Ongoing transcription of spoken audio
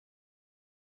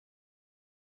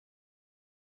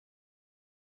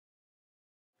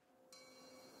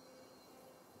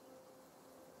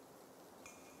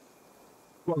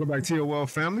Welcome back to your well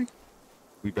family.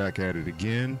 We back at it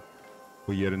again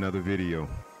for yet another video.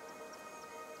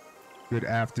 Good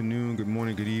afternoon, good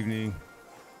morning, good evening,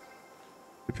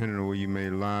 depending on where you may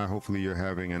lie. Hopefully you're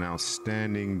having an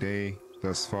outstanding day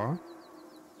thus far,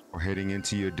 or heading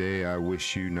into your day. I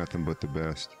wish you nothing but the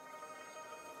best.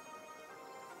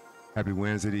 Happy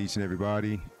Wednesday to each and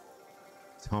everybody.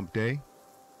 It's hump day.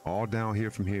 All down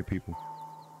here from here, people.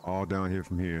 All down here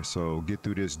from here. So get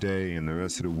through this day, and the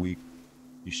rest of the week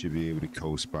you should be able to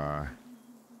coast by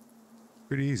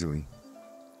pretty easily.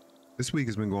 This week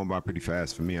has been going by pretty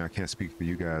fast for me. I can't speak for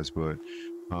you guys, but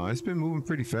it's been moving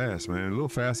pretty fast, man. A little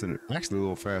faster, actually a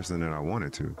little faster than I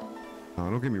wanted to.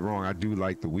 Don't get me wrong, I do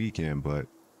like the weekend, but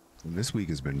this week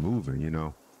has been moving, you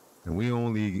know. And we're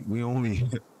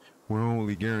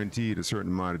only guaranteed a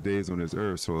certain amount of days on this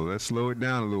earth, so let's slow it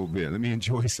down a little bit. Let me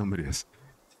enjoy some of this.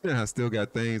 I still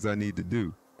got things I need to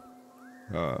do.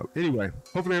 Anyway,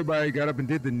 hopefully everybody got up and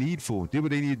did the needful, did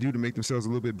what they need to do to make themselves a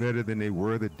little bit better than they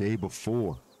were the day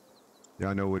before.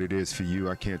 Y'all know what it is for you.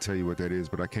 I can't tell you what that is,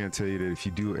 but I can tell you that if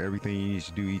you do everything you need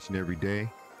to do each and every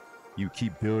day, you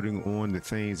keep building on the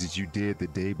things that you did the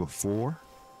day before,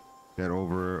 that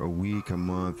over a week, a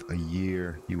month, a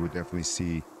year, you will definitely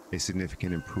see a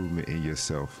significant improvement in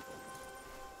yourself.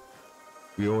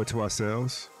 We owe it to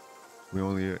ourselves. We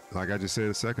only, like I just said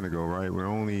a second ago, right? We're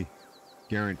only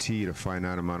guaranteed a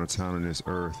finite amount of time on this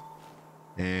earth.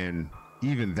 And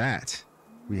even that,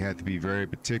 we have to be very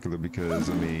particular, because,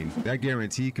 I mean, that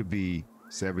guarantee could be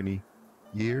 70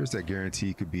 years. That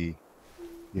guarantee could be,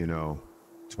 you know,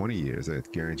 20 years.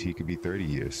 That guarantee could be 30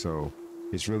 years. So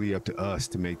it's really up to us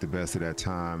to make the best of that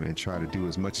time and try to do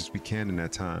as much as we can in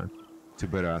that time to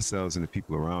better ourselves and the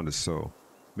people around us. So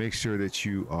make sure that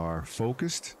you are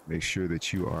focused. Make sure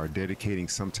that you are dedicating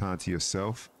some time to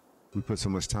yourself. We put so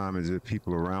much time into the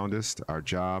people around us, our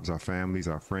jobs, our families,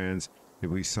 our friends, that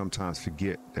we sometimes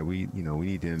forget that we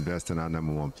need to invest in our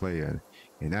number one player,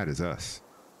 and that is us.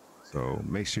 So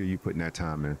make sure you're putting that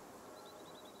time in.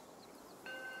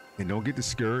 And don't get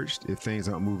discouraged if things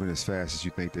aren't moving as fast as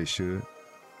you think they should.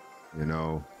 You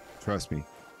know, trust me.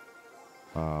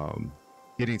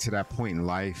 Getting to that point in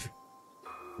life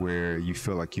where you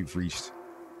feel like you've reached,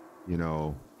 you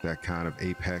know, that kind of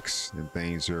apex and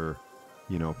things are,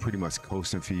 you know, pretty much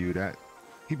coasting for you. That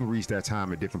people reach that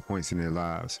time at different points in their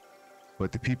lives,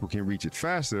 but the people can reach it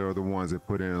faster are the ones that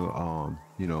put in,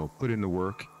 put in the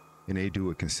work, and they do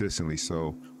it consistently.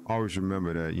 So always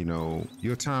remember that, you know,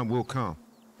 your time will come,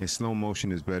 and slow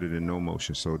motion is better than no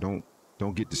motion. So don't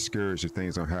get discouraged if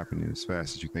things aren't happening as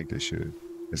fast as you think they should.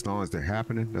 As long as they're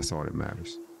happening, that's all that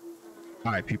matters.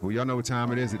 All right, people, y'all know what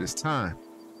time it is. It is time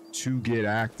to get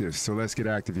active. So let's get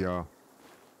active, y'all.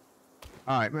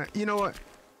 All right, man. You know what?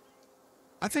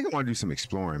 I think I want to do some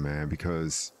exploring, man,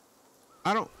 because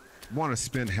I don't want to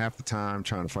spend half the time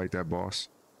trying to fight that boss.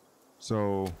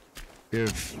 So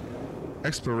if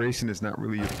exploration is not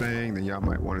really your thing, then y'all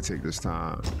might want to take this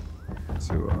time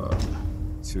to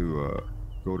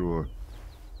go to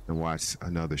and watch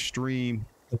another stream.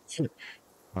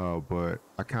 But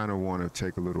I kind of want to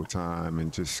take a little time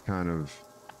and just kind of,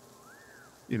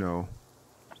 you know,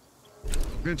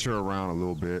 venture around a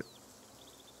little bit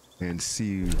and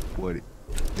see what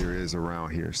there is around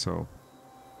here. So,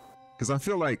 because I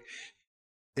feel like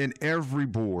in every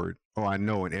board, I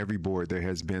know in every board there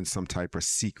has been some type of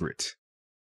secret.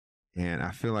 And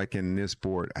I feel like in this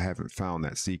board, I haven't found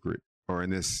that secret, or in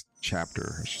this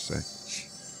chapter, I should say,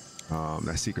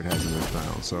 that secret hasn't been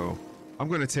found. So I'm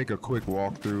going to take a quick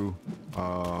walkthrough.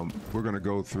 We're going to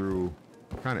go through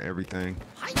kind of everything.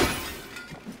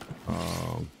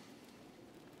 I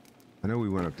know we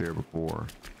went up there before.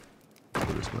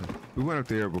 We went up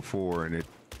there before, and it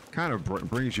kind of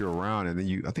brings you around, and then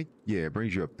it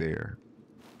brings you up there.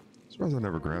 I'm surprised I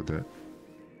never grabbed that.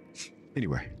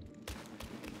 Anyway,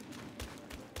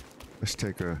 let's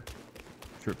take a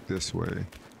trip this way.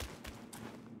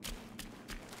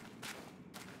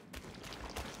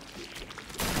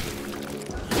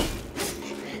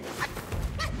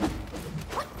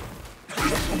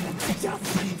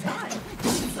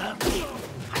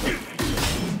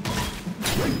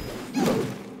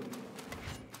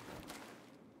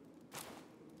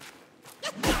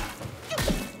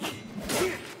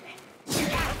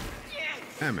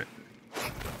 Damn it.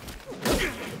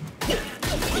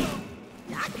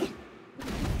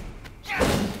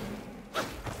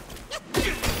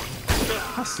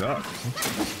 I suck.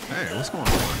 Hey, what's going on?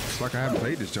 It's like I haven't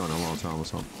played this joint in a long time or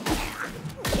something.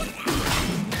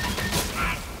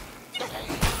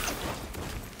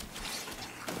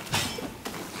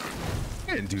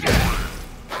 I didn't do that.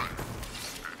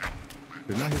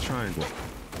 Did not hit triangle.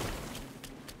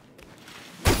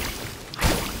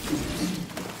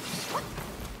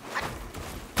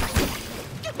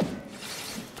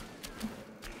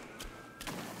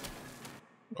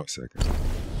 Oh, a second.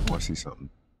 I want to see something.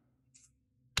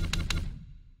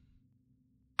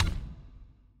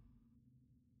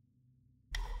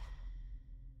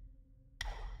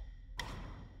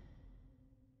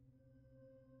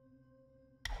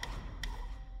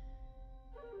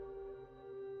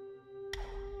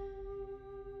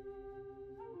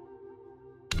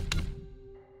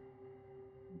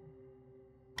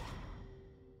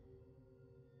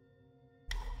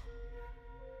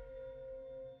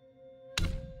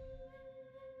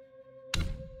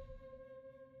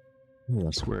 Yeah,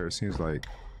 I swear, it seems like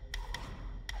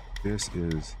this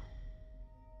is...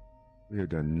 We have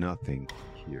done nothing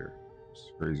here.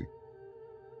 It's crazy.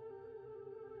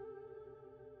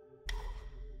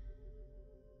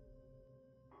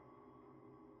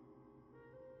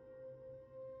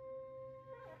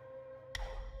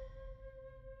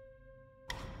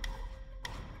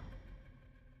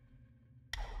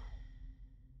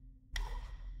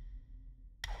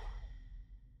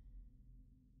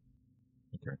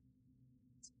 Okay.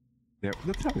 Yeah,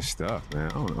 the type of stuff, man.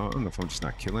 I don't know if I'm just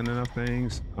not killing enough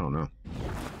things. I don't know. All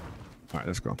right,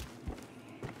 let's go.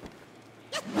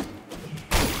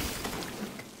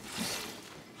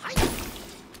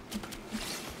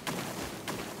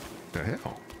 The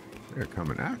hell? They're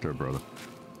coming after, brother.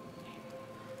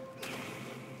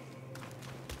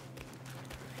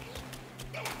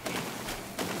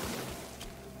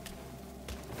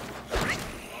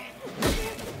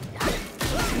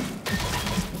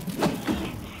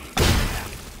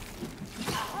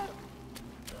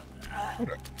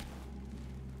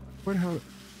 What the hell?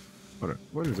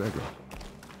 Where does that go?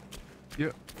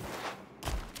 Yep.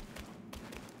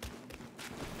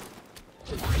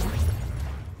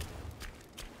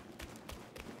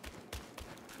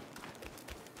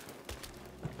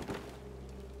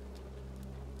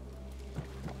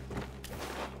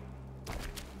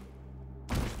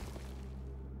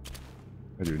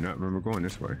 I do not remember going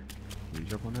this way. Can you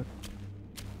jump on that?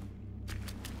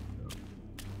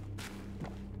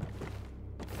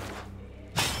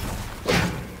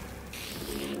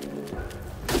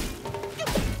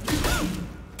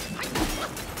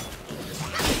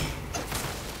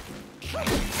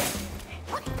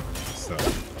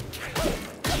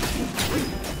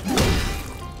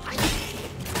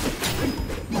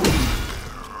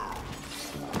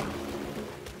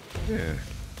 Yeah,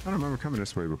 I don't remember coming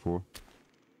this way before.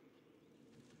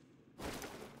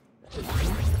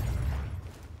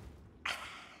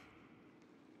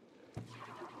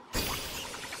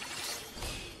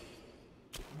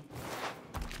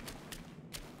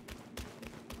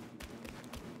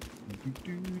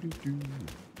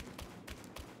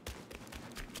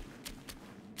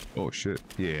 Oh shit.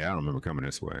 Yeah, I don't remember coming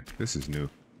this way. This is new.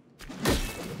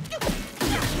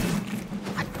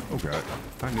 Oh god.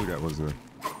 I knew that was a...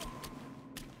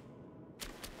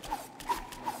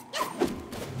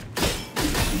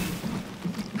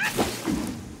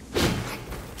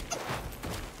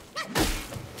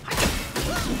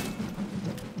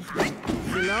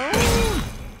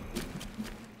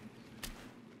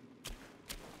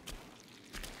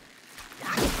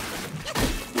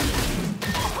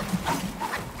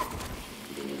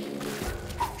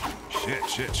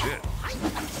 Shit. Oh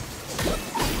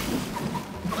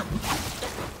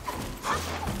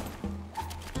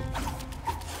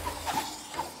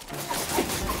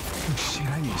shit,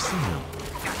 I didn't see him.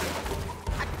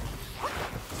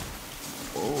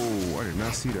 Oh, I did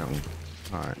not see that one.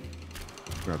 Alright.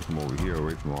 Got to come over here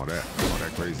away from all that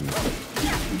craziness.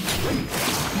 Yeah.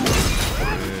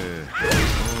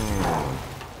 Oh.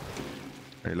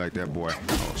 Hey, like that boy.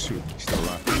 Oh shoot, he's still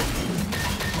alive.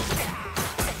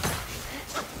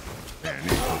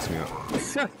 Me up.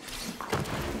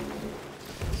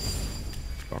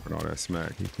 Talking all that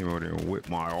smack. He came over there and whipped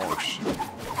my arse.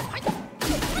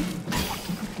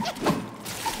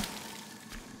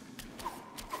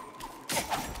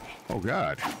 Oh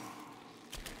god.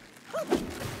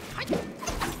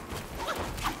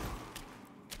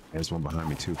 There's one behind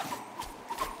me too.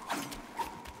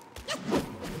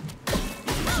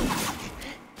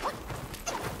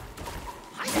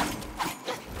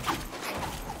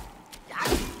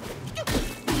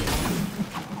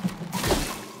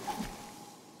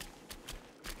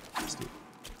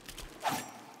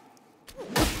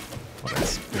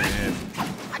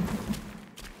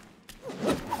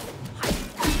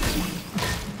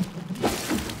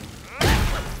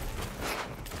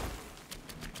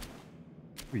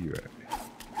 Where you at?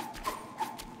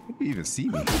 Did you even see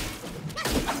me?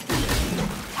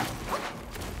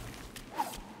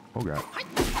 Oh god.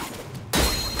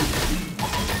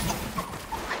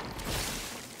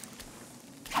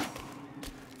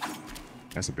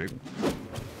 That's a big one.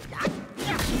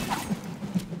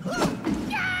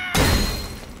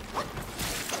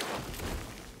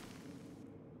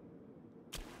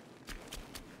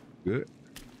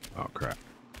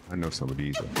 know some of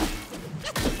these.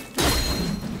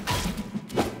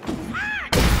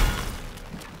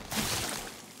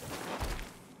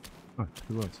 Oh,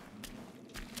 who was?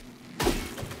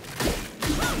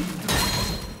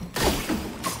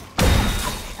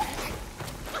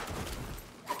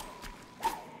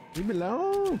 Leave me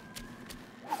alone.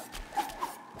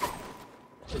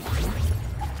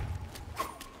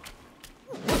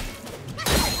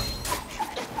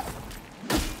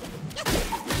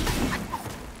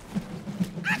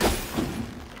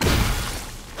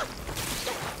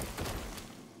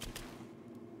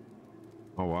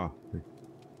 Oh wow.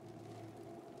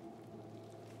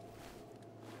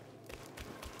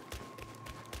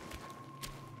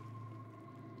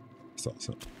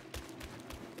 So.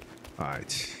 All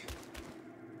right.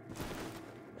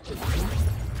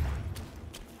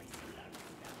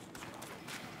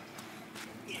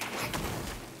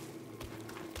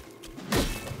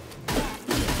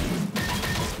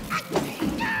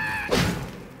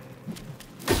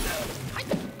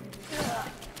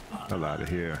 Hell out of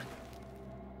here.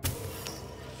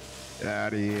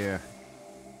 Out of here.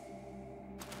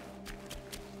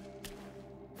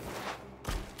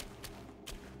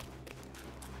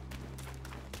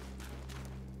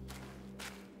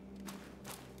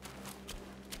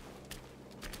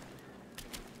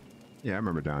 Yeah, I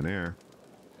remember down there.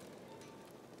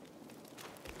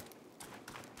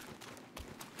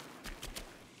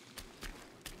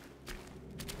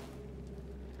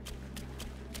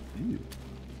 Ew.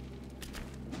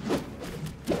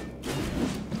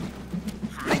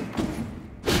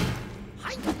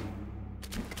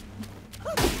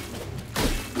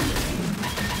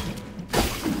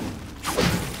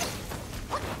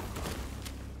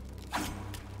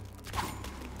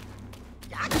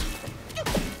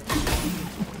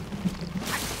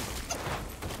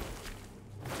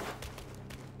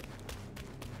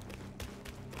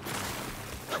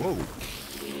 Whoa.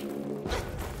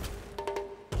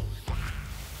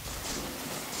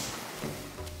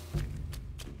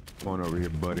 Come on over here,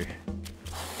 buddy.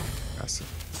 That's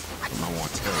something I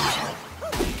want to tell you.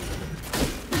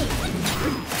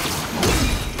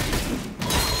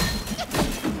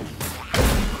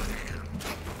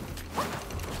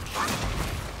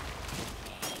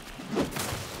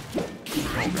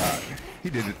 Oh, God. He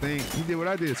did the thing. He did what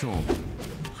I did to him.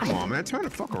 Come on, man. Turn the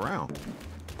fuck around.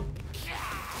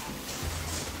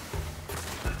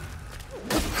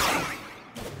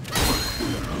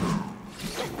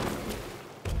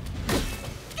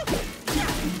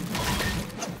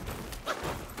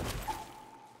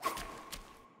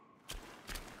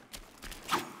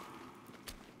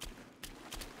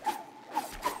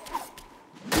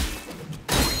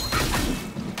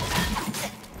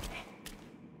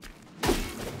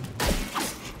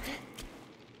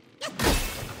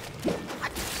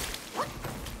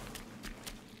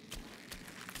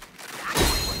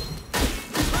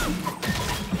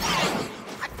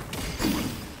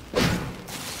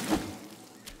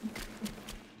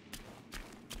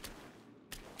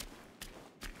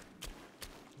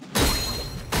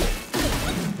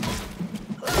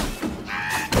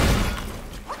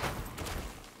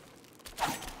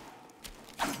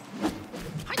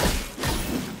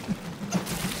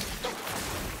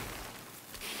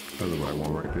 That's the right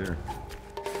one right there.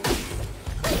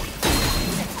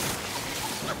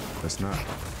 That's not.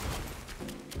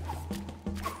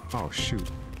 Oh, shoot.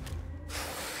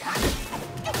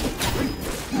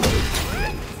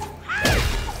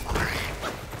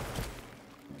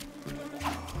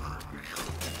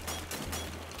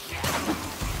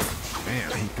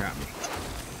 Damn, he got me.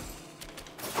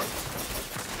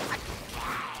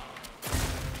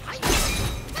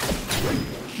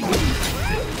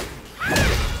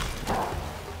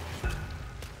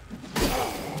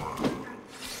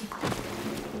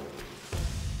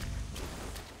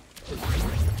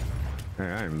 Hey,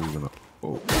 I am losing up.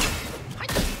 Oh.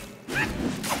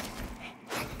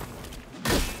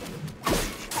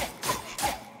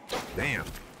 Damn.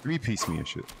 3-piece me and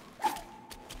shit.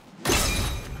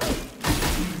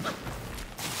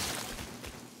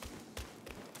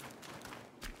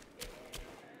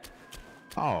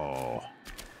 Oh.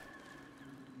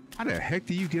 How the heck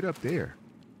do you get up there?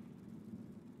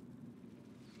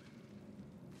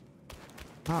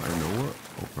 I don't know what.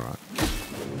 Oh, God.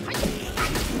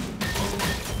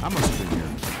 I must have been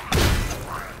here.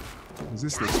 Does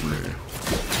this look familiar?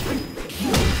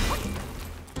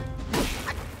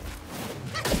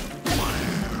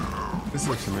 This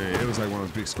looks familiar. It was like one of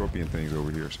those big scorpion things over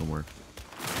here somewhere.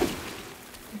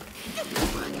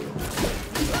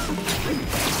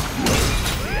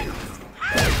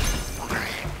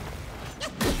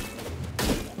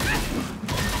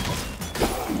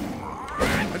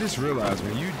 just realized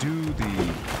when you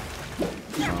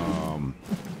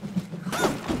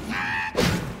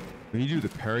do the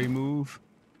parry move,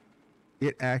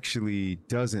 it actually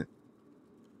doesn't.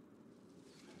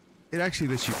 It actually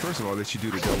lets you, first of all, lets you do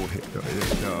the double hit.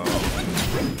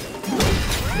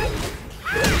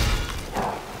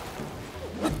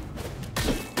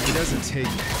 It doesn't take.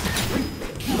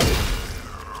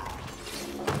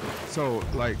 So,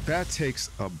 like, that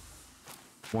takes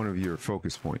one of your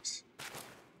focus points.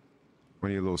 One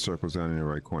of your little circles down in the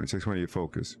right corner. It takes one of your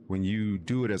focus. When you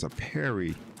do it as a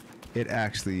parry, it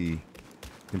actually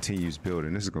continues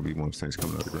building. This is going to be one of those things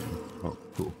coming out of the ground. Oh,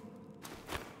 cool.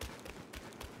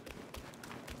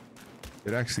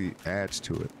 It actually adds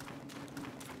to it.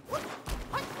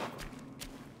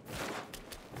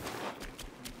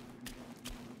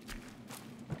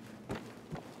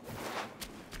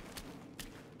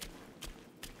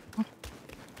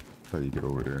 How do you get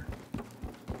over there?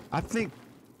 I think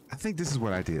this is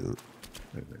what I did. What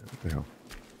the hell?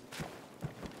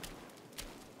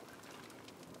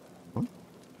 Huh? How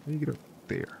do you get up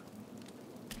there?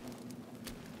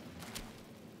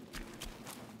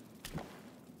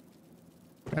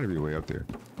 Gotta be way up there.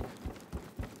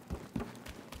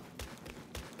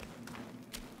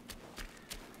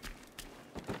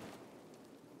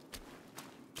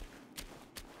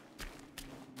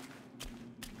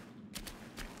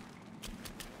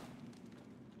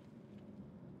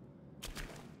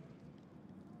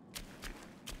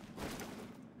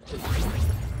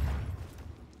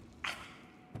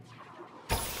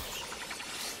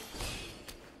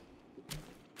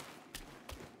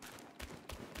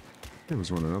 There was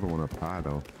another one up high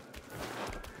though.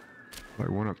 Like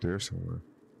one up there somewhere.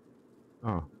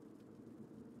 Oh.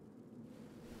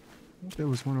 There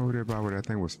was one over there by where that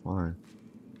thing was flying.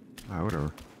 Alright,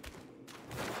 whatever.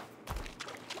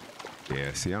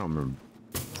 Yeah, see, I don't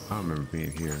remember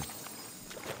being here.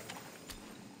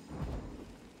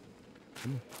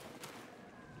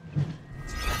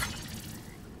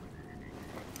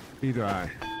 Either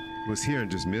I was here and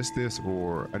just missed this,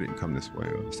 or I didn't come this way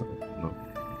or something. No.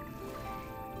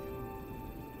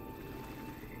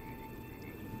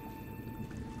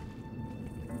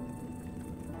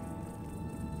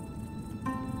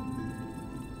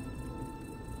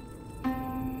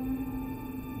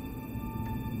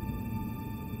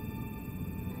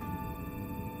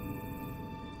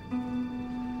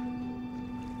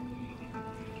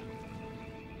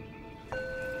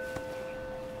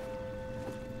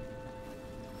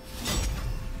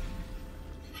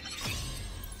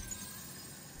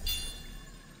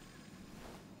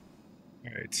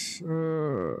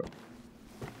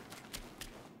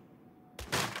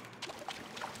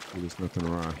 There's nothing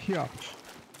around here.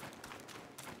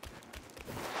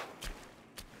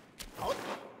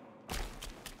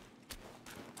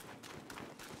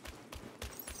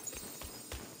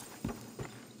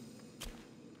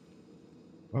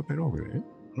 I've been over there. I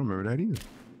don't remember that either.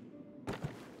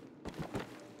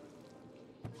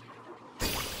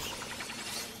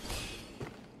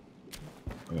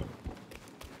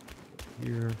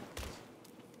 Here.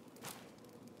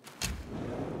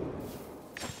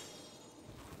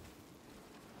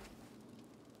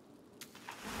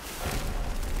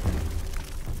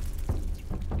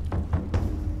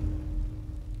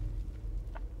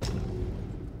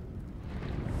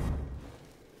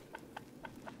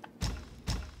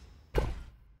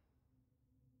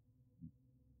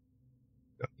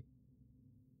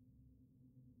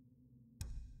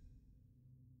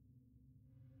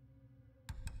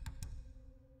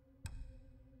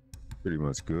 Pretty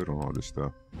much good on all this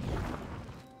stuff. I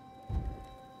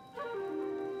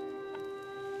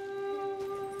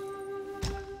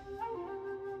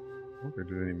don't think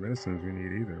there's any medicines we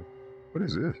need either. What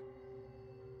is this?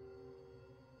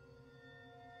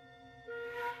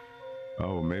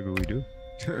 Oh, maybe we do.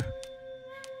 Oh,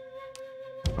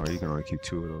 you can only keep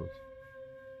 2 of those.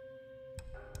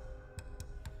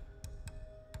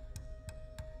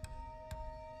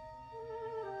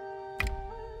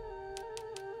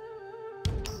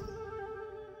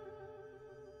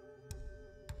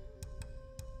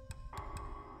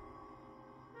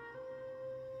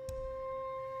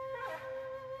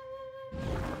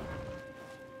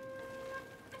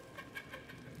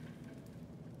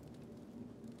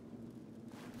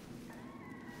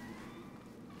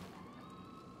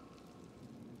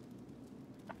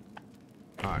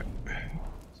 Alright.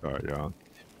 Sorry, y'all.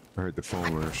 I heard the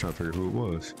phone when I was trying to figure who it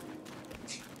was.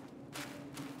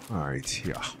 Alright,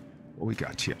 yeah. What we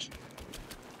got here?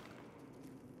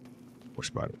 More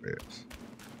spider webs.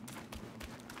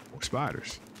 More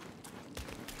spiders.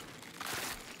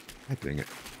 God dang it.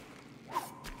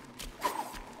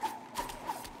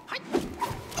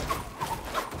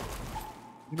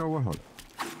 You know what? Hold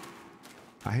on.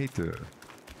 I hate to.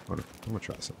 Hold on. I'm gonna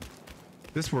try something.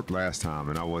 This worked last time,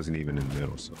 and I wasn't even in the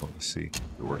middle. So let's see if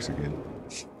it works again.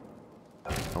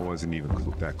 I wasn't even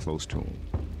that close to him.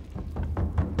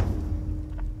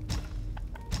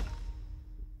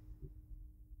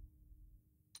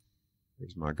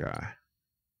 Here's my guy.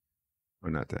 Oh,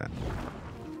 not that.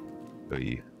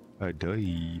 Duh. Duh.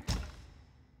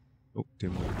 Oh,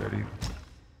 didn't want that either.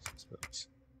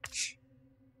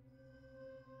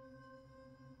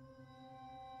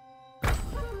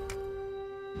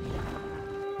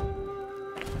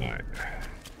 Alright.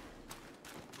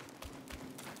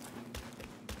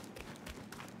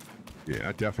 Yeah,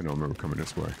 I definitely don't remember coming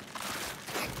this way.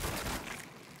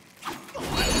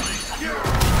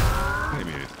 I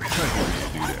didn't mean to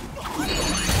do that.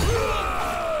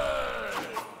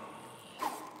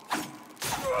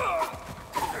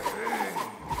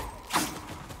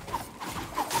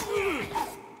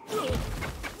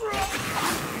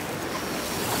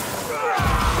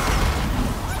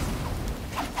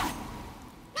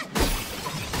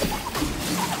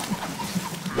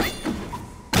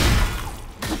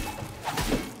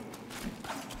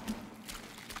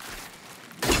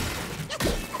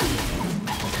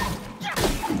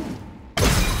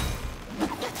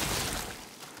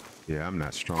 Yeah, I'm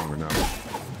not strong enough.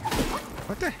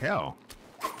 What the hell?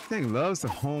 This thing loves to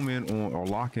home in on or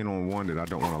lock in on one that I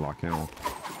don't want to lock in on.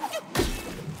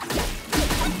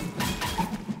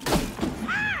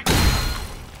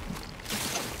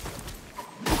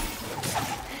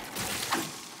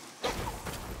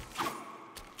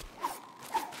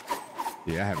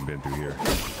 Yeah, I haven't been through here.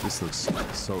 This looks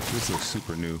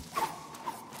super new.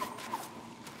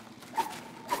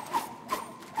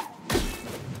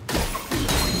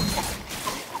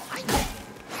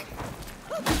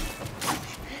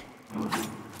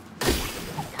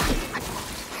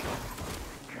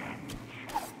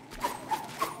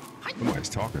 Somebody's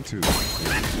talking too.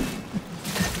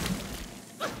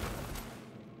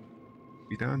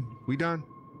 We done? We done?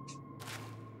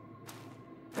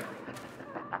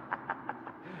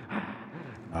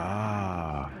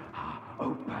 Ah.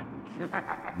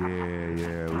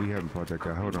 Yeah, we haven't fought that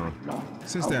guy. Hold on.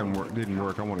 Since that didn't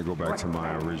work, I want to go back to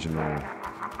my original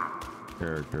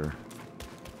character.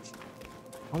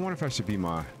 I wonder if I should be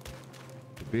the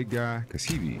big guy, because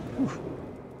he be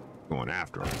going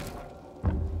after him.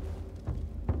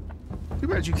 Too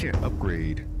bad you can't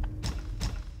upgrade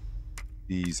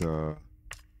these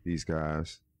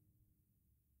guys.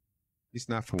 At least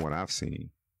not from what I've seen.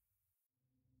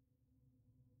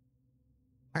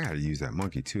 I gotta use that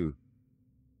monkey too.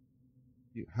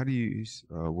 How do you use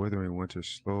weathering winter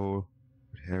slow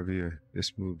but heavier?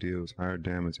 This move deals higher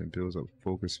damage and builds up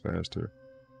focus faster.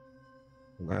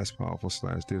 The last powerful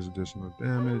slash deals additional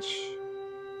damage.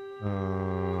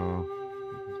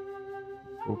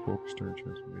 Full focus turn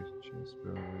transformation chance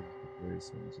spell raises the blade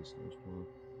summons a snowstorm.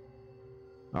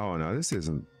 Oh no, this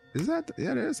isn't. Is that?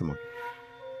 Yeah, there is a monkey.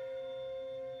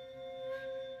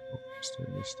 Focus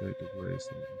turn this state the blade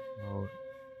summons. Oh.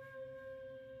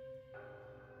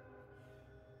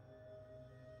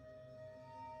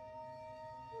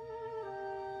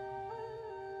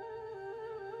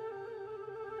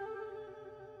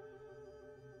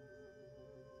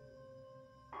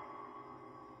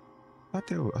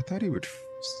 I thought he would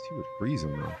freeze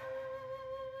him though.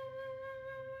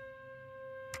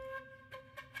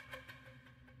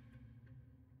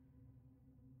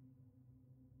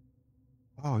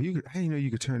 Oh, I didn't know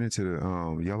you could turn into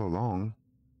the yellow long.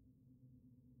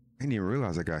 I didn't even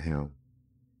realize I got him.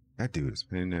 That dude is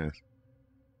pain in the ass.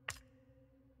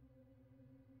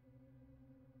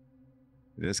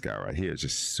 This guy right here is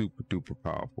just super duper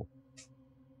powerful.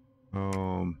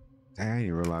 I didn't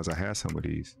even realize I had some of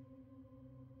these.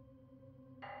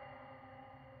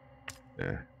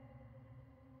 Yeah.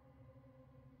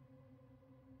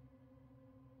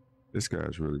 This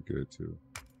guy's really good too.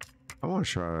 I want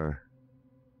to try.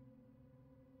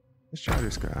 Let's try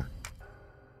this guy.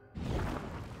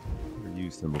 I've never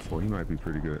used him before. He might be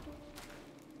pretty good.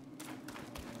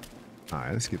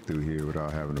 Alright, let's get through here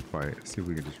without having to fight. Let's see if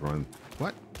we can just run.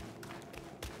 What?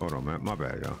 Hold on, man. My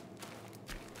bad, y'all.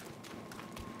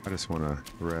 I just want to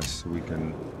rest so we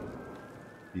can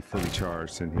be fully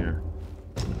charged in here.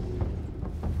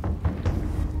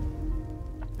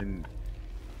 And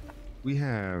we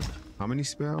have how many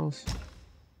spells?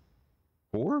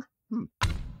 4?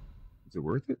 Is it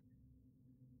worth it?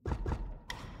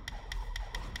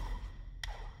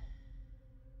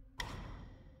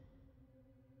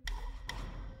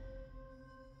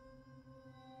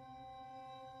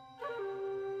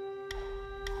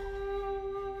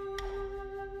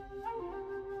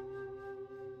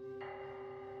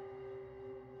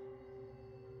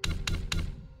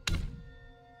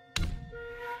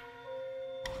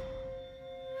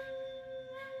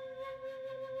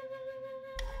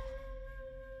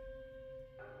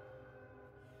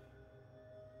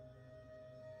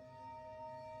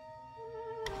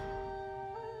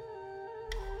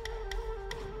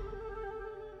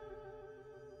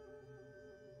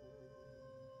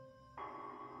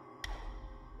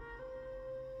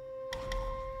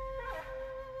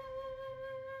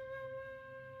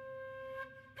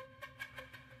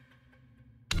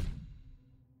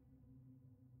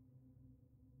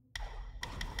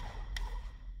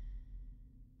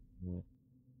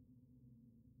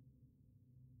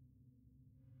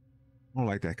 I don't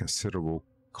like that considerable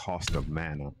cost of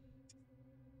mana.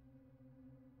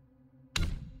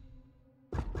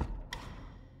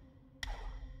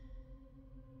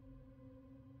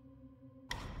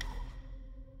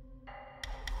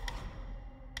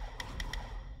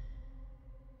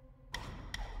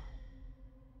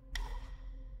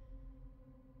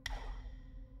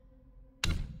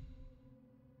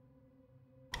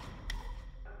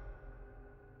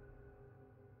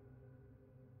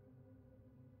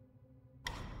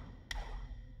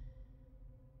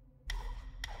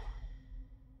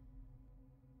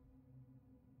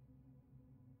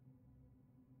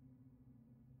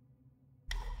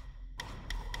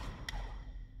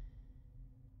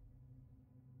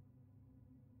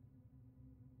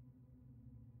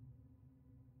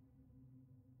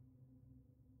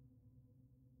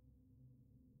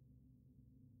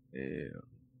 Yeah.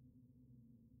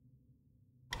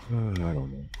 I don't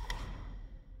know.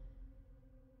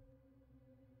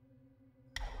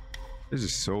 There's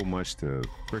just so much to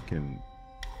freaking.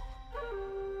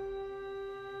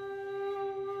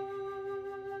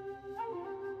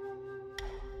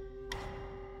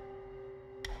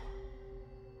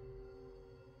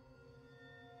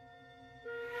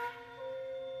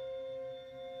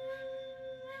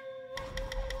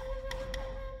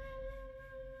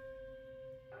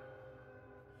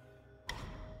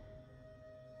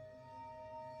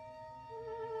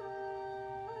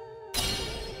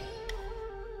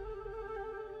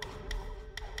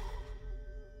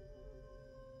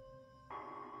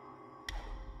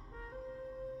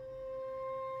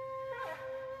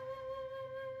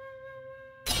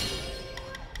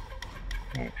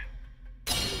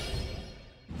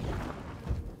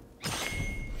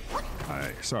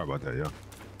 Alright, sorry about that, y'all.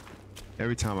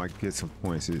 Every time I get some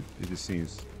points, it just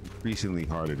seems increasingly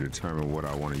harder to determine what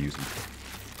I want to use them for.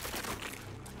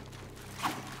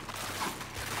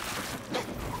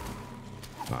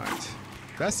 Alright.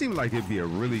 That seemed like it'd be a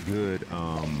really good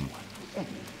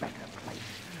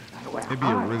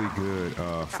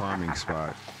farming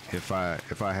spot if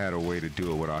I had a way to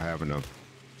do it without having to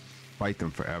fight them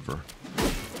forever.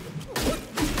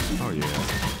 Oh yeah.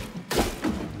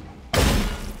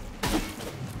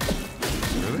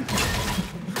 Really?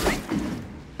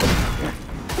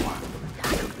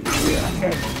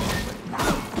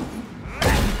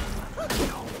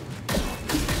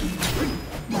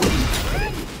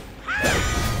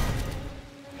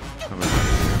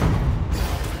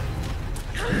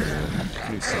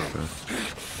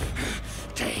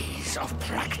 Days of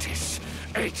practice,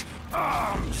 8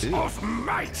 arms of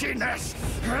mightiness.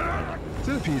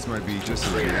 Centipedes might be just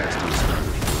as nasty as spiders.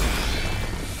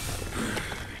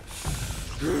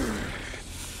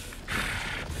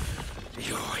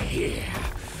 You're here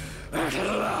at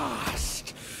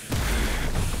last,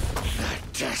 the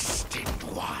destined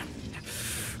one.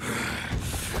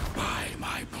 By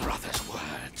my brother's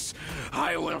words,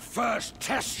 I will first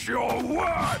test your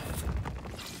worth.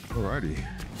 Alrighty.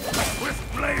 With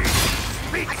blade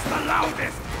speaks the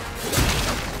loudest.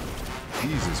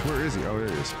 Jesus, where is he? Oh, there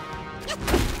he is.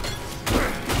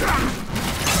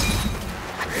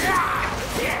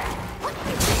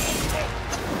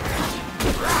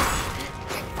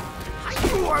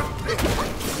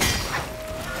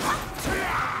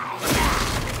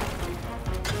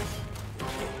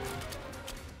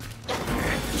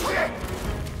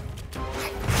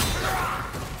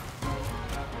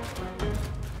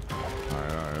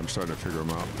 Alright, I'm starting to figure him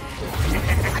out.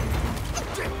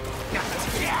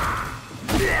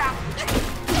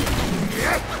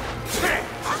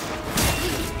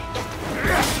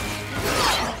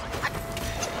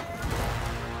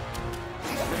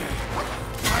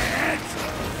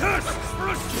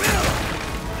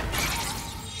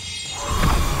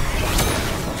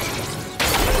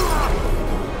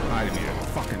 I didn't even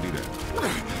fucking do that.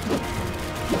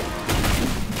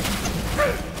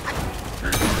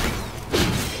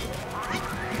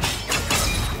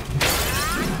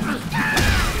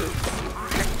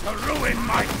 To ruin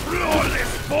my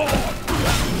flawless board!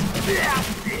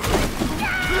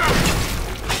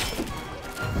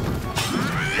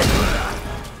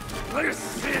 This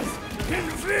is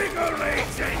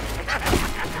invigorating!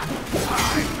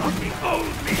 I'm not the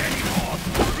old me anymore!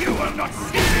 You will not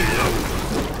see me lose!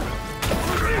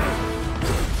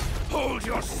 Hold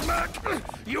your smirk,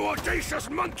 you audacious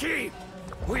monkey!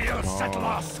 We'll settle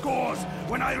our scores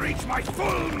when I reach my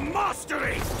full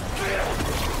mastery!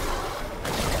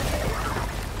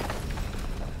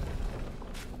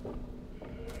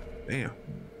 Damn.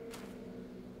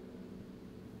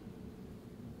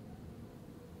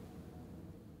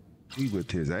 He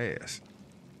whipped his ass.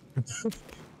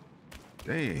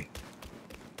 Dang.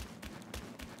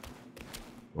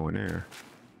 Go in there.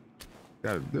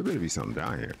 There better be something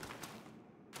down here.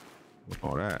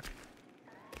 All that.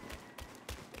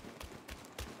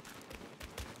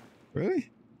 Really?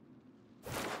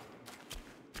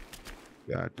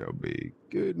 Got to be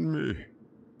kidding me.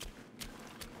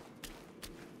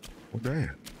 Oh,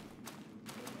 damn.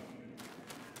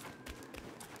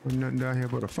 There's nothing down here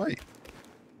but a fight.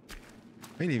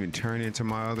 I ain't even turn into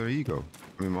my other ego.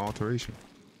 I mean, my alteration.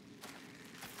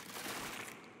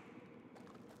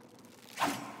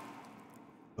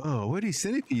 Oh, where these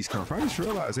centipedes come from? I just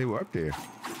realized they were up there.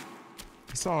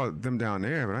 I saw them down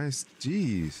there, but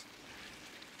jeez.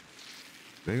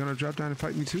 They gonna drop down and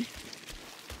fight me too?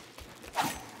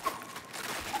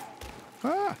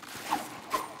 Ah!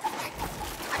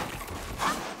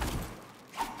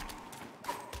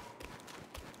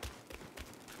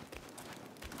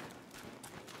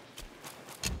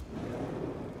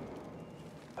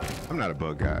 I'm not a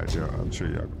bug guy, y'all. I'm sure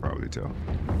y'all can probably tell.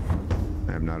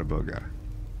 I am not a bug guy.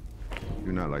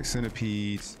 Do not like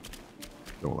centipedes.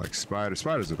 Don't like spiders.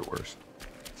 Spiders are the worst.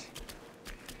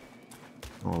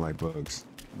 I don't like bugs.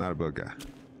 Not a bug guy.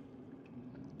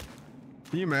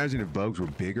 Can you imagine if bugs were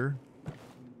bigger?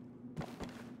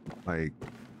 Like,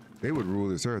 they would rule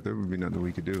this earth. There would be nothing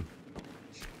we could do.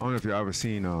 I don't know if you've ever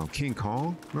seen King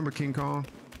Kong. Remember King Kong?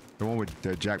 The one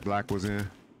that Jack Black was in?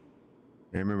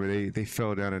 And remember they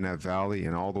fell down in that valley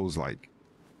and all those, like,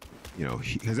 you know,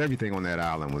 because everything on that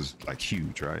island was like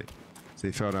huge, right? So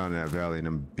they fell down in that valley and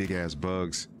them big ass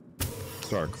bugs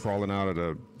started crawling out of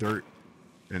the dirt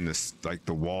and this, like,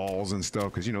 the walls and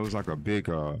stuff. Because, you know, it was like a big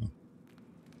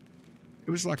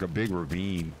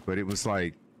ravine, but it was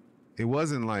like, it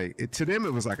wasn't like to them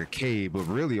it was like a cave, but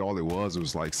really all it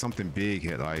was like something big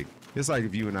had, like, it's like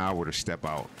if you and I were to step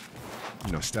out,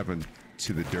 you know, step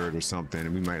into the dirt or something,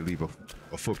 and we might leave a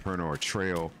footprint or a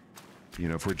trail, you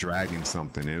know, if we're dragging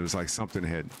something. It was like something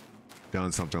had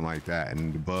done something like that,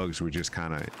 and the bugs were just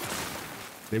kind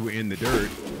of, they were in the dirt,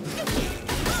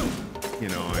 you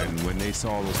know, and when they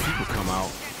saw those people come out,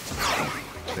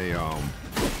 they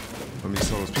when they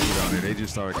saw those people down there, they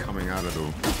just started coming out of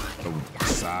the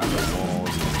side of the walls,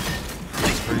 and it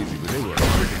was crazy, but they were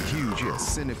freaking huge. You had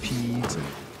centipedes and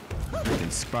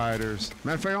freaking spiders.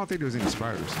 Matter of fact, I don't think there was any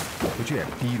spiders, but you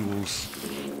had beetles.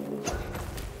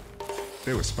 If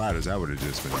there were spiders, that would have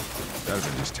just been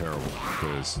just terrible,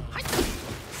 because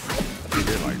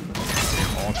they're like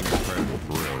ultimate predator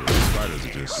for real. The spiders are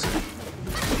just sick.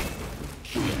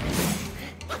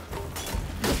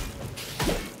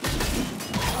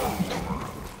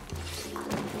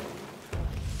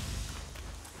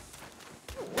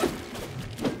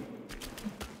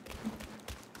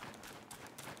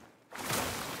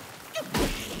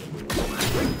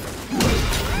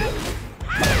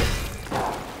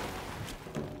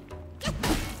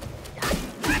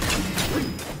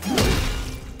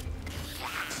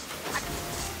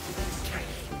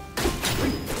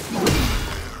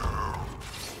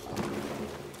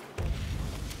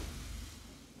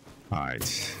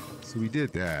 So we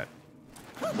did that.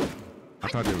 I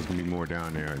thought there was gonna be more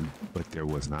down there, but there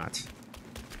was not.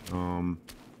 Oh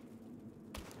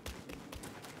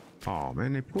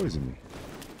man, they poisoned me.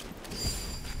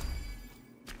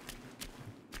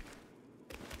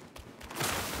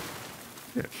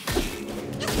 Yeah.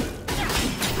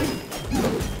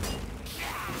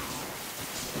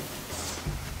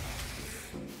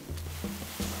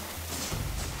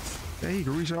 Hey, you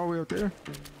can reach all the way up there?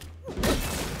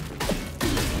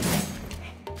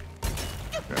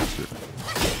 Bastard.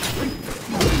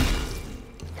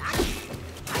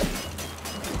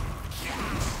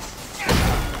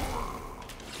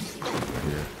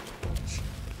 Yeah.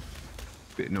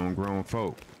 Spitting on grown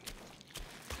folk.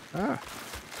 Ah.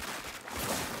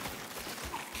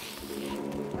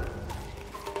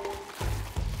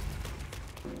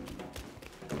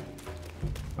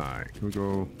 Alright, can we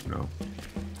go? No.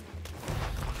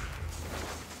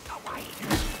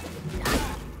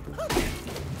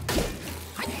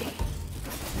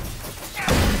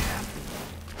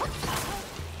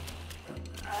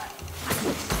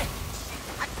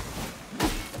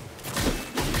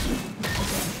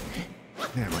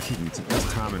 Damn, I keep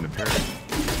this time in the parry.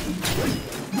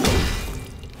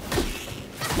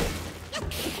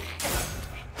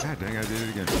 God dang, I did it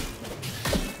again.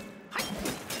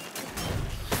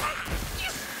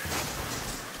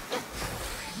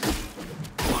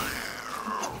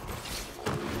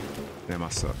 Damn, I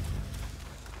suck.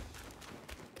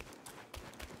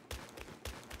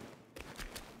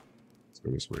 Let's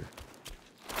go this way.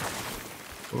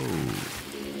 Oh.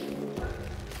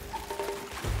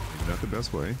 Not the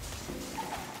best way.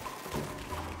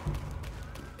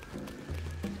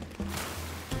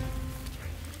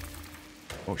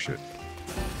 Oh shit.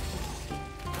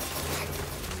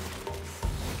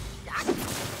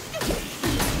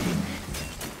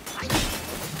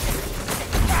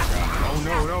 Oh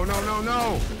no, no, no, no,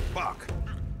 no! Fuck.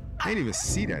 I didn't even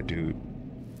see that dude.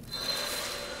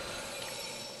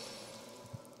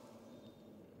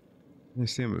 I didn't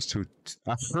see him. It was too.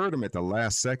 I heard him at the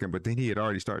last second, but then he had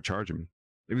already started charging me.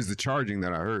 It was the charging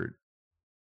that I heard.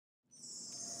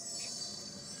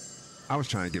 I was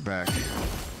trying to get back.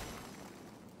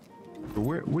 But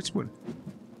where? Which one?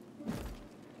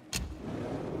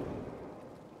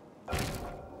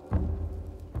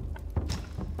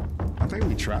 I think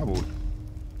we traveled.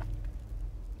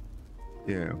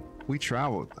 Yeah, we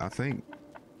traveled. I think.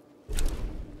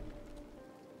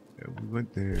 Yeah, we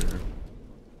went there.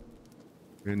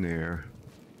 Been there.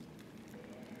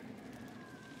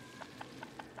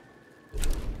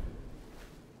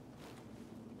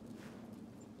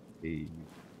 Hey.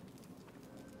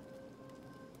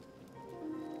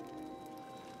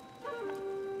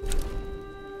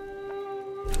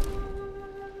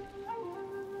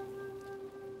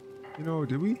 You know,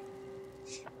 did we?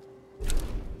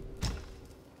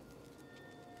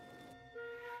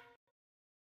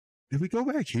 Did we go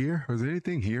back here? Was there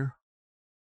anything here?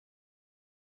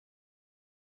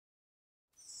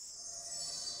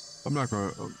 I'm not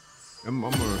gonna. I'm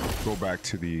gonna go back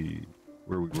to the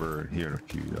where we were here in a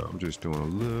few. I'm just doing a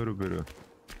little bit of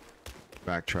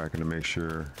backtracking to make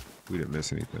sure we didn't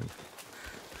miss anything.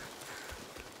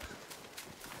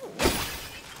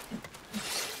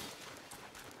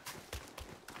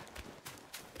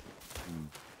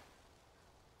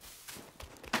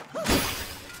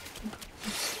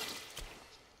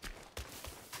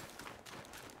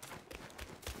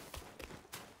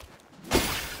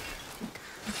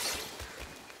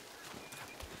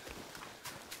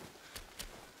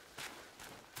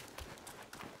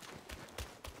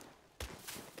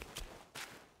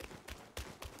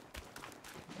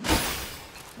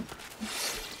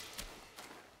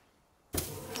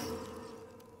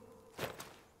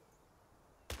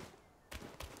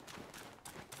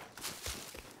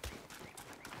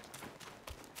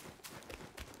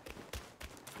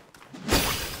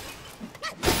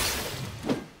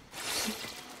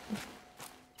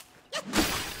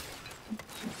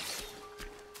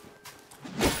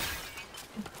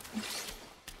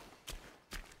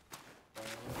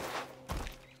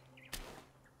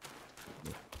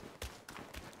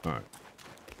 All right.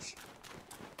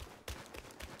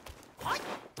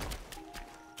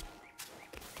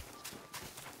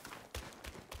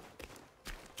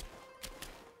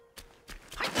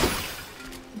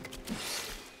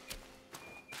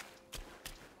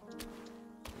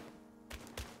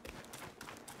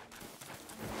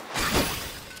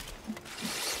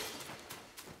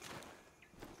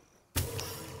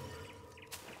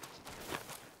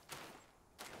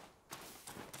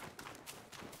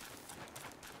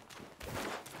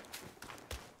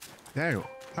 Damn,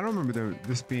 I don't remember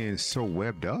this being so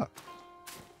webbed up.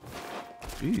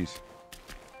 Jeez.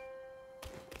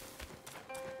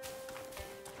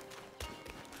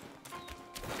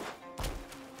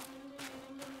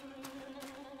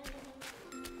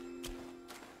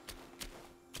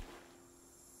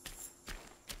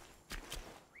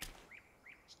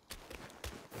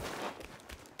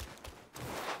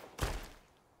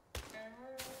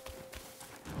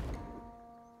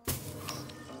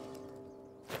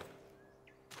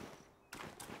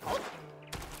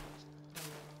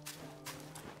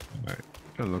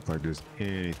 Doesn't look like there's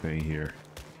anything here.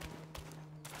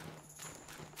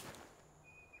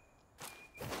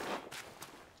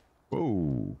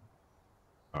 Whoa.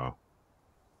 Oh.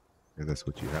 Yeah, that's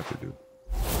what you have to do.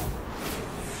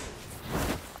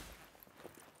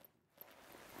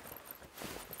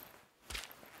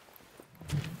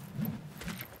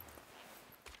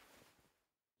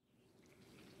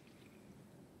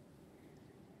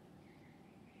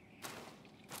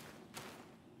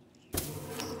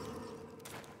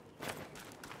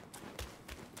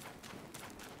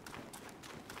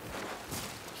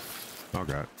 Oh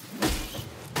God.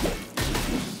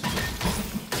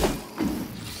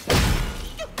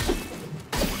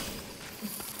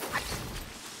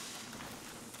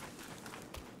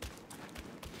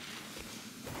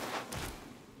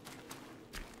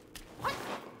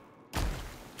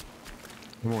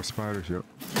 More spiders, yep.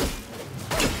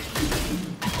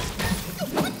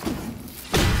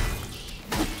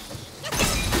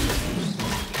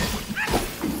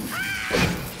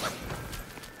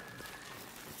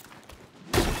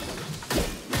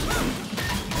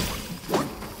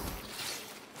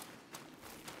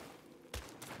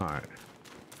 All right.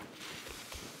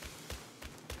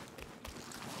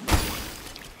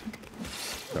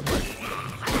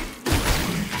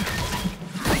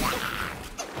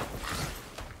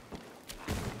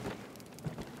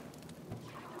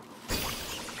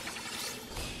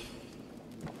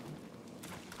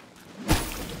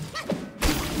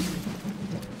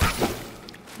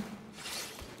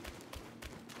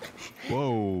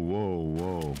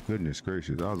 Goodness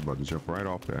gracious, I was about to jump right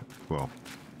off that. Well,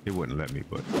 it wouldn't let me,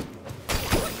 but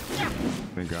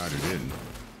thank God it didn't.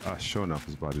 I sure enough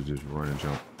was about to just run and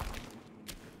jump.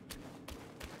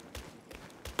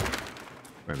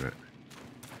 Wait a minute.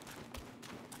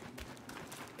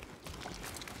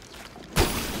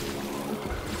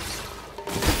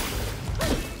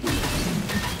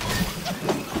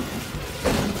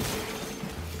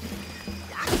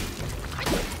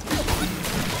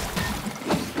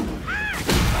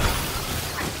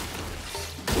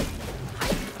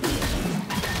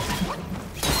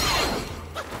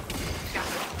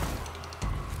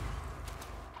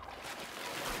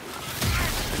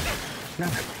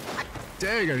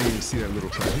 Dang, I didn't even see that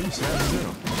little crap. He was sad as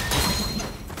hell.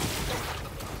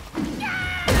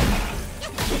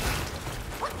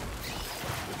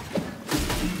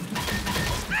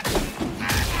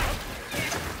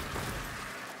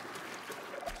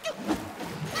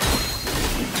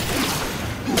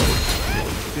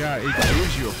 Yeah, it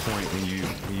gives you a point when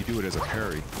you do it as a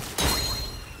parry.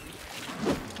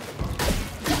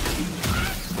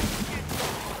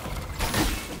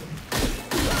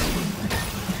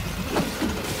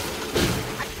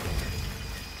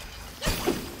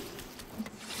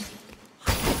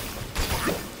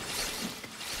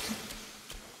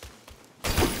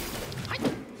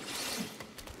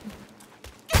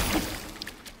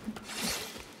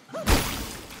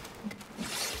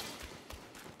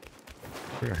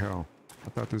 What the hell? I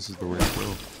thought this is the way to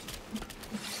go.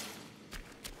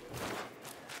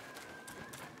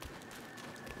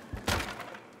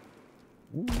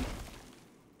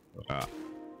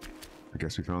 I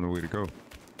guess we found the way to go.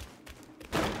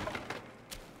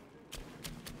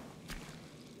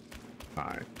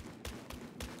 Alright.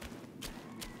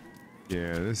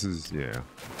 Yeah, this is, yeah.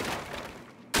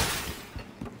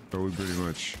 So we pretty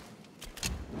much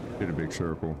did a big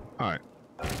circle. Alright.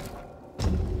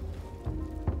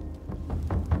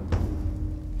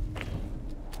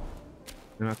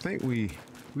 And I think we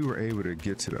were able to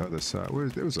get to the other side.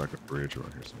 There was like a bridge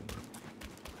around here somewhere.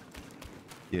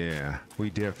 Yeah, we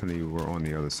definitely were on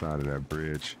the other side of that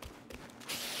bridge.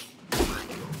 I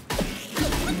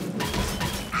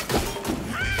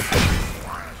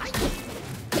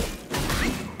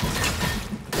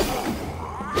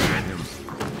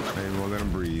ain't gonna let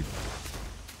him breathe.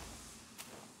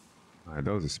 All right,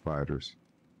 those are spiders.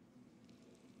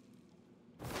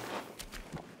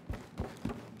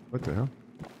 What the hell?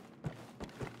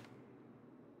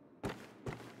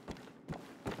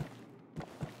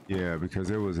 Yeah, because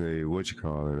there was a, what you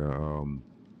call it,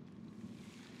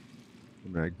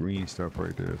 that green stuff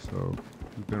right there. So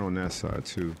we've been on that side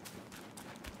too.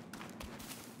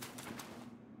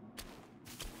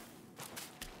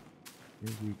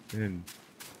 Where we've been.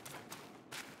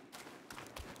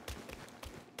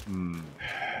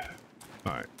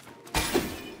 All right.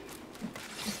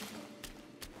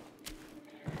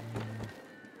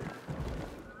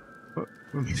 What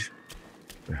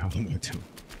the hell am I doing?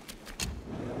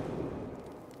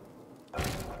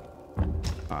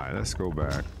 Alright, let's go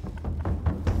back.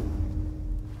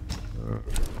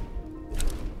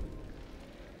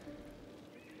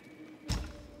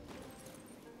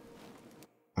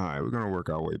 Alright, we're gonna work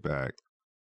our way back.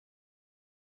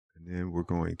 And then we're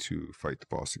going to fight the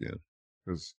boss again.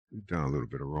 Because we've done a little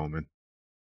bit of roaming.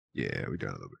 Yeah, we've done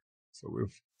a little bit. So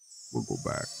we'll go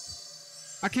back.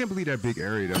 I can't believe that big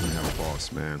area doesn't have a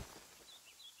boss, man.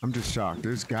 I'm just shocked.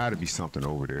 There's gotta be something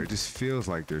over there. It just feels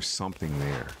like there's something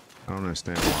there. I don't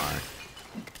understand why.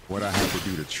 What I have to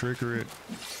do to trigger it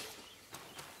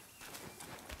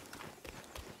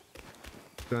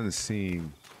doesn't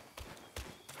seem.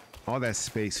 All that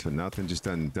space for nothing just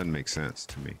doesn't make sense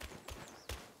to me.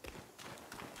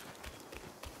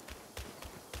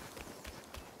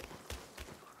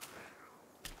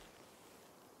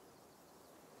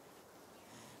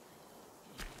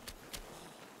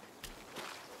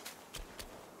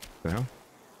 The hell?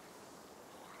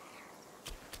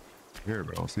 Here,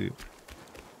 but I don't see it.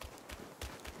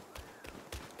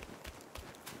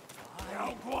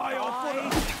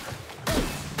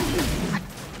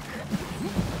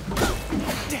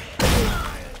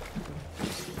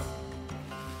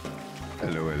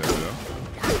 Hello, hello, hello.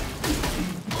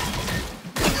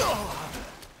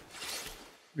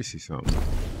 Let me see something.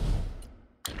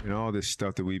 And all this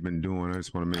stuff that we've been doing, I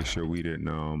just want to make sure we didn't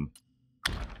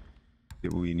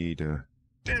get what we need to.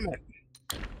 Damn it!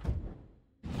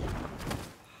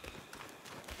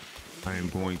 I am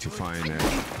going to find that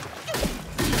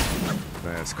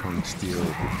last Kung Steel.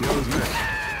 Kills me.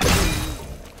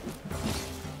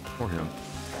 Or him.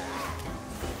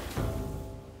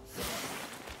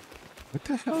 What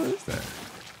the hell is that?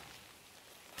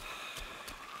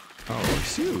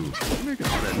 It's you. You're making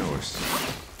all that noise.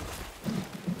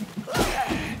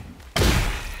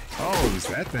 Oh, it's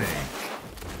that thing.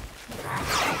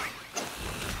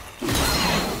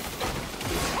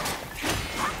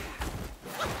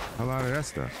 A lot of that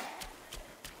stuff.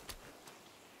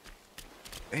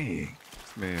 Dang,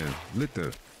 man,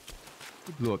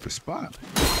 blew up the spot.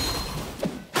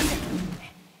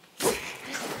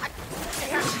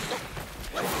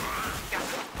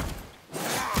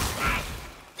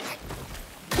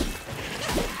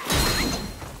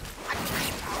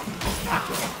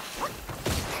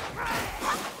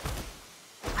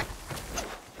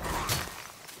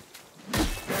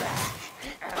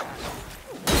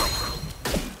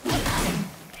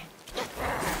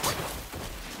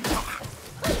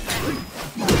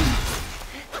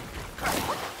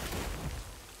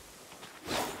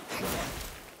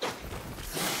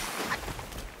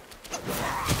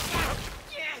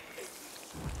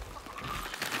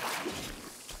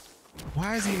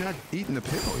 Why is he not eating the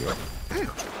pickle, yo? Damn.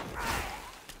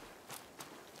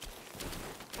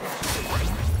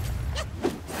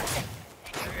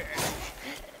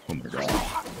 Oh my god.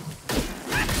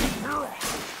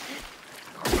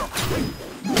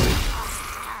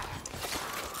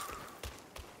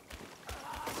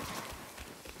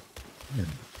 Man, I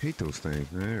hate those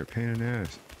things, man. They're a pain in the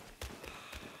ass.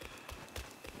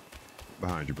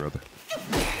 Behind you, brother.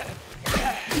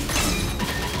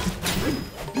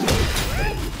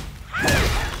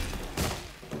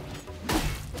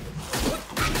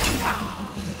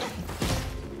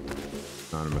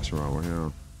 Not to mess around with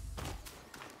him.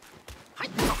 I'm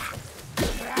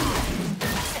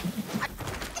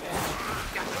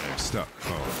stuck.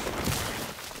 Oh.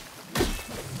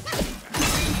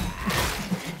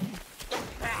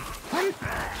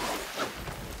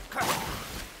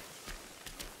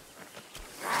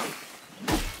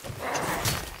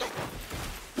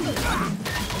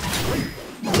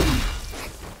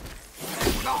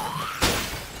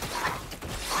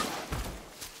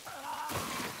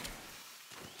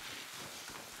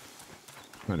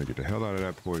 Trying to get the hell out of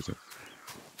that poison.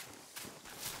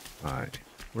 All right,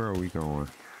 where are we going?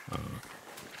 And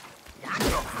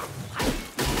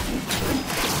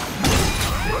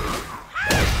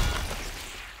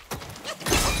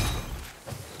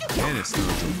it's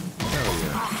nothing. Hell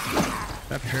yeah!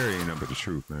 That parry ain't nothing but the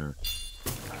truth, man.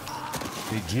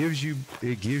 It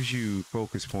gives you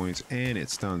focus points and it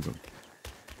stuns them.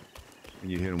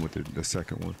 And you hit them with the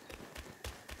second one.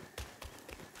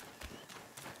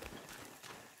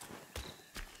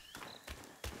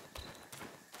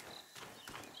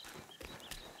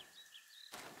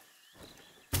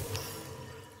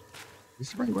 Is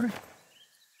this the right way?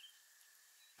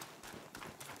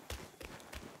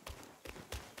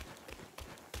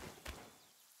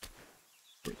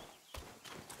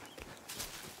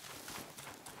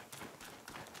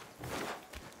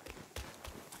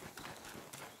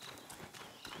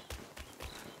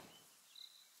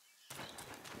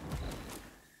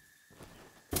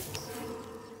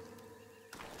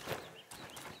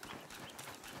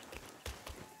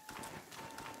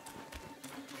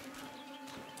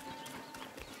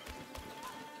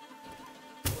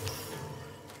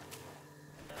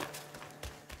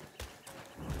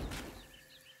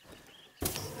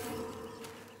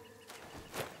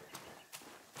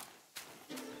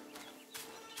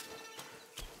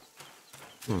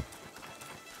 Hmm.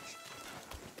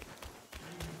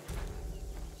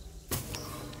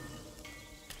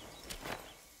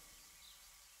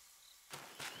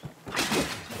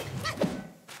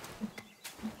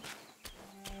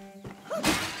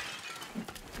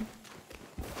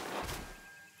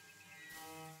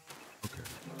 Okay.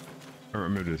 I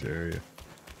remember this area.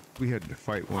 We had to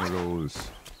fight one of those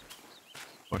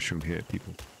mushroom head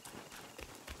people.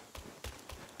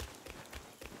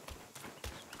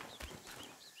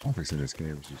 Graphics in this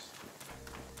game is just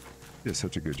did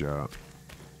such a good job.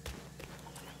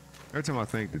 Every time I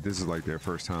think that this is like their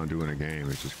first time doing a game,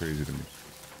 it's just crazy to me.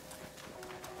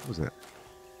 What was that?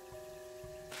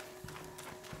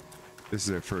 This is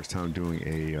their first time doing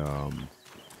a oh,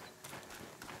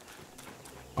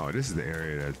 this is the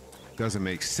area that doesn't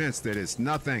make sense, that it's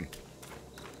nothing.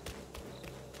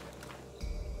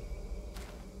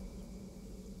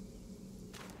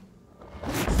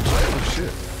 Oh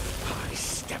shit.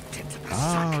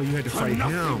 Oh, you had to fight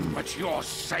him. But your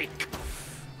sake,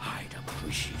 I'd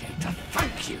appreciate a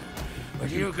thank you, but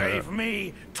you gave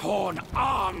me torn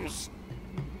arms.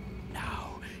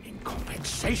 Now, in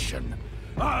compensation,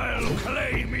 I'll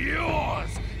claim yours.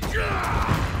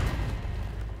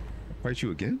 Fight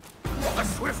you again? The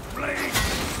swift blade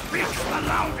speaks the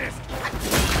loudest.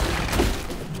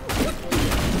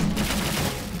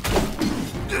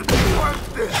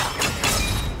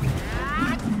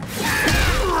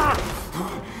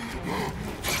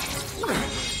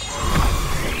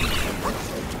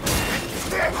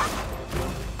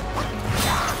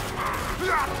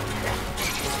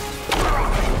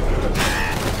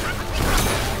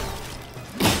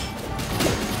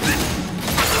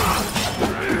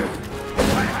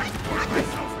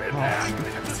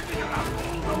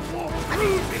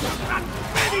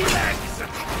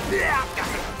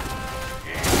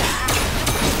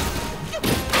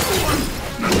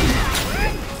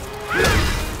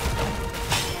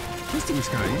 This thing is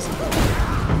kind of easy.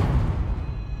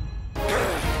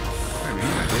 I mean,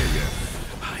 he's not dead yet.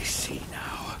 I see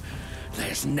now.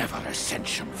 There's never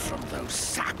ascension from those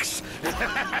sacks. I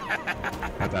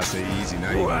thought I say easy,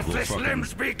 now you gonna go Worthless fucking...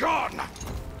 limbs be gone!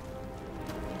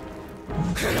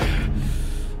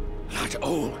 That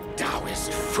old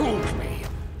Taoist fooled me.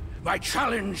 My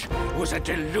challenge was a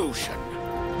delusion.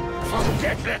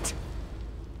 Forget it!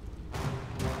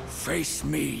 Face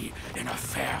me in a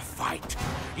fair fight.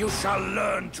 You shall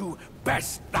learn to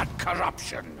best that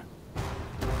corruption.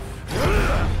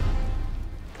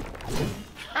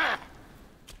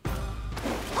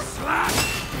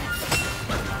 Slash!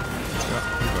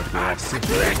 Yeah, you about to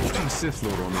go all Sith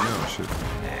Lord on me now, shit.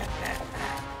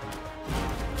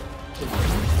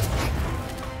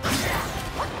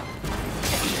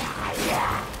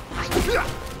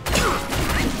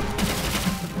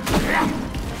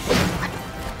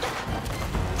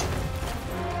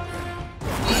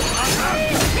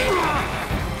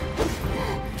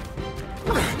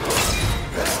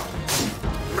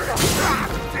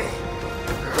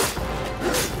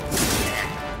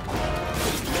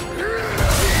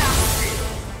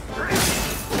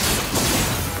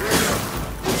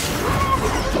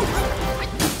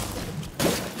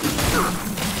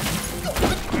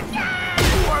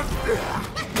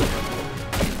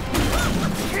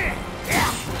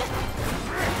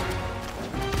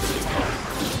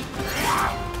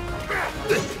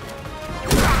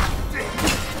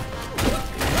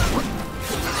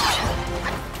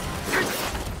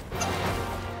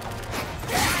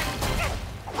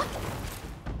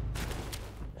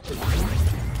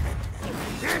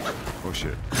 Oh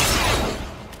shit.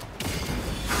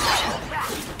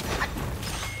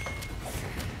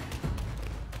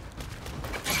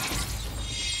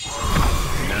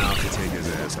 Now I can take his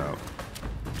ass out.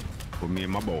 With me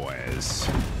and my boys.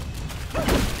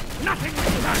 Nothing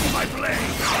will touch my blade!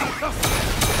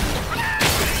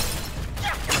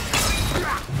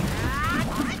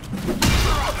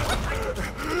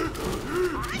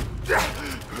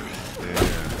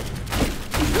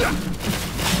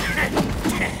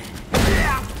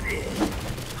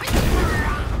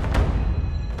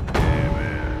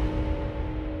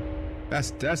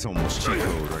 That's almost cheat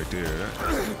code right there.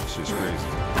 That's just crazy.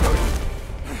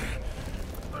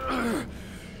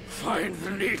 Find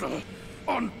the needle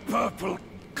on Purple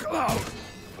Cloud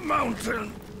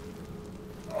Mountain.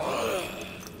 I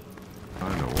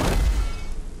don't know what.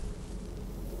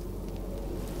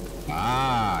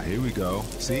 Ah, here we go.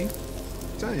 See? I'm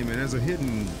telling you, man, there's a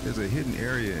hidden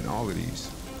area in all of these.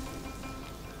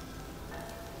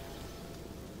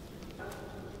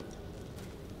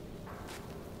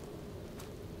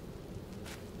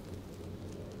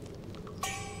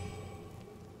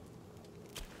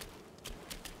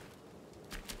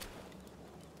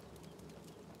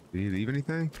 Did he leave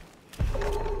anything?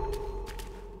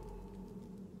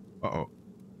 Uh-oh.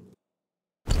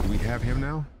 Do we have him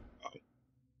now? Uh-oh.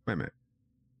 Wait a minute.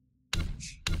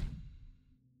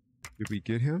 Did we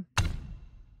get him?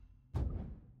 I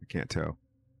can't tell.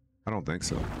 I don't think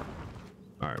so.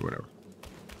 All right, whatever.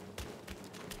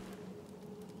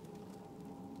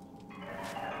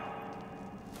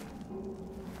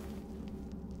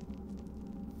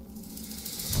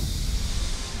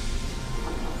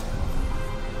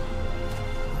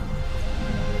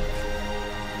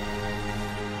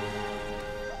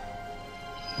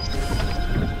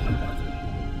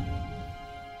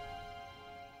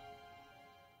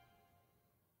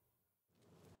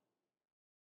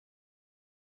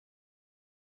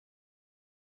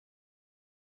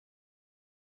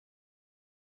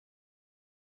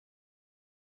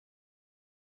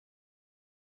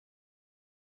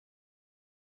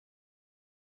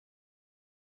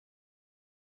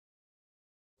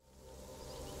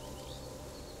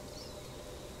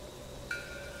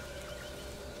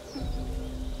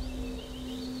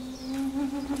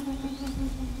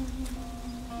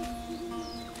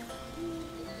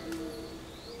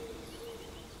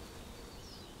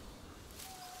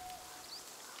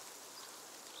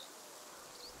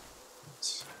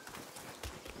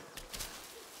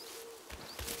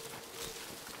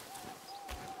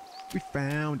 We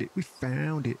found it. We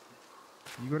found it.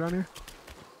 Can you go down there?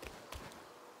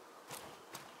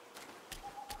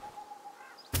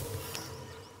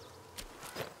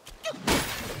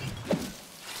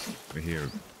 We're here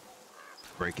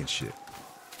breaking shit.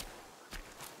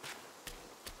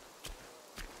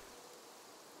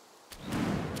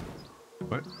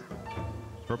 What?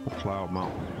 Purple Cloud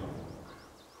Mountain.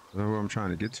 Is that where I'm trying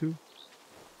to get to?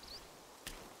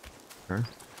 Okay.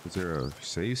 Is there a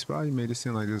save spot? You made it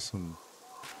seem like there's some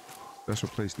special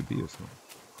place to be or something.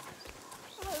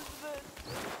 Husband.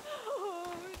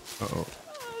 Oh, Uh-oh.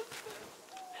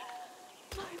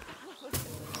 my power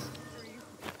grieve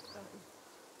me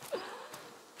so.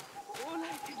 All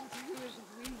I can do is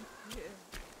weep here,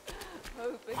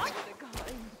 hoping that a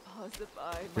kind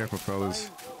passerby Careful, might fellas.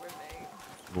 find your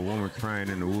remains. A woman crying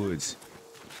in the woods.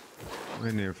 I'm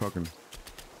in there fucking.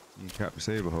 You cap the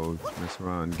saber hose. Mess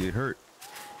around and get hurt.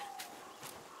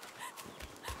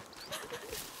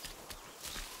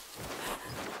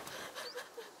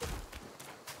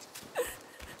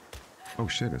 Oh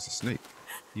shit, that's a snake.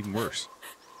 Even worse.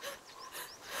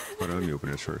 Hold on, let me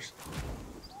open this first.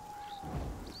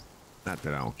 Not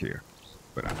that I don't care,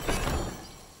 but I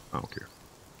don't care.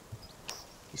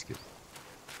 Just kidding.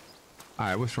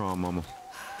 Alright, what's wrong, mama?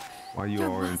 Why you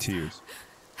all in tears?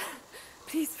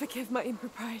 Please forgive my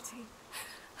impropriety.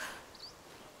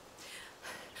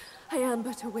 I am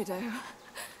but a widow,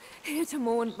 here to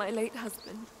mourn my late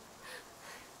husband.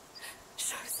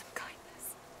 Show some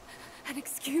kindness and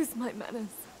excuse my manners.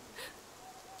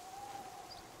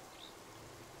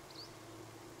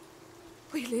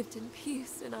 We lived in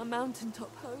peace in our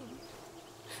mountaintop home,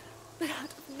 but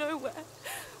out of nowhere,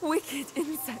 wicked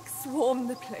insects swarmed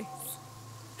the place.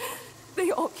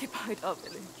 They occupied our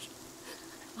village.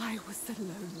 I was the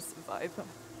lone survivor.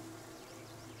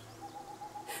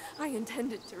 I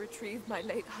intended to retrieve my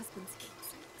late husband's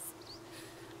keepsakes,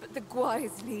 but the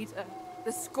Gwai's leader,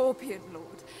 the Scorpion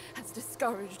Lord, has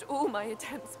discouraged all my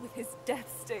attempts with his death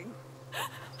sting.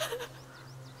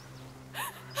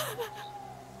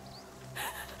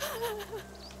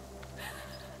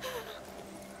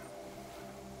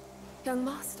 Young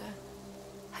master,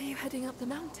 are you heading up the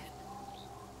mountain?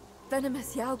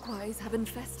 Venomous Yaoguais have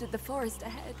infested the forest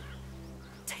ahead.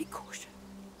 Take caution,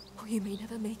 or you may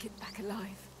never make it back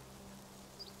alive.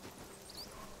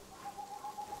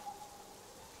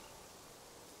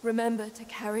 Remember to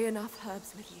carry enough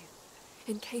herbs with you,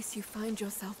 in case you find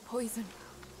yourself poisoned.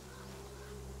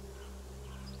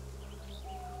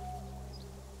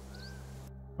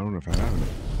 I don't know if I have enough.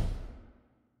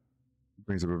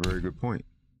 Brings up a very good point.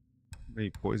 How many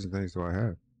poison things do I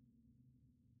have?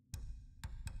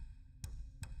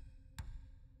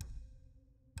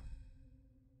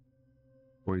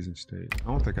 Poison state. I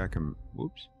don't think I can.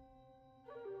 Whoops.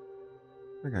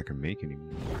 I think I can make any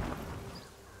more.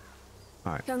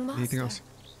 Alright. Young master, Anything else?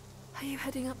 are you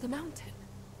heading up the mountain?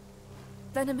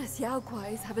 Venomous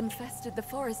Yaoguais have infested the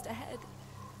forest ahead.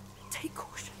 Take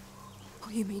caution,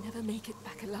 or you may never make it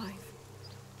back alive.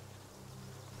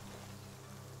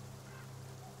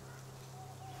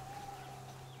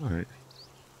 Alright.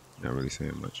 Not really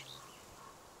saying much.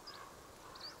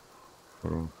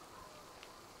 Hold on.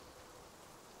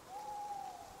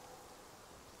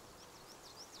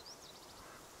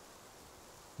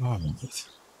 Oh, this.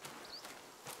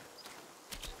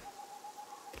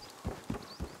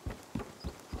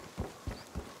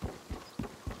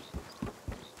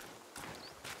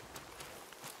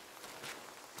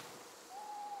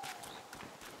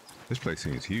 This place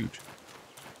seems huge.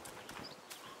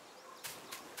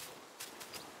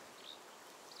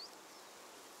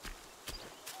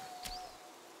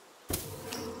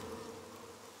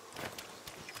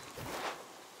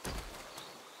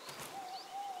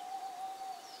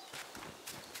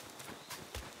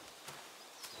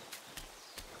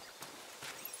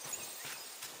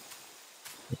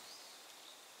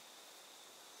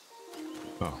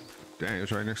 Oh, dang,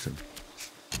 it's right next to me.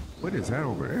 What is that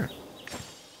over there?